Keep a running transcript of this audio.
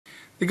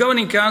The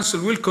Governing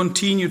Council will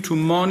continue to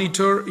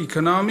monitor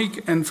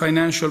economic and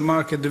financial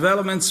market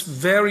developments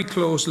very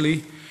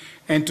closely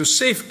and to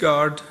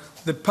safeguard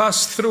the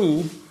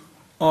pass-through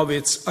of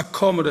its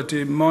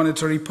accommodative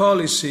monetary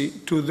policy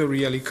to the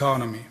real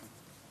economy.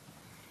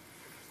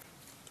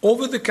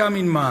 Over the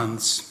coming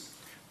months,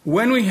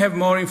 when we have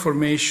more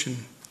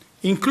information,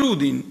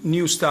 including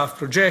new staff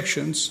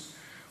projections,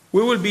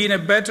 we will be in a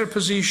better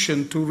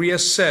position to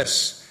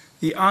reassess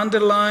the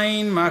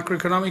underlying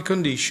macroeconomic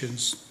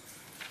conditions,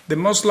 the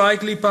most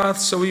likely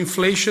paths of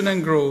inflation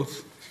and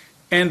growth,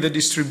 and the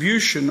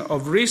distribution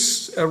of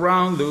risks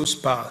around those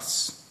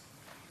paths.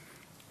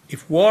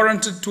 If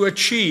warranted to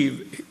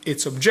achieve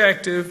its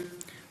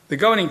objective, the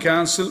Governing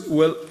Council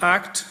will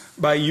act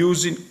by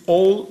using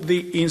all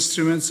the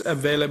instruments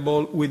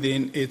available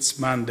within its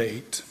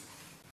mandate.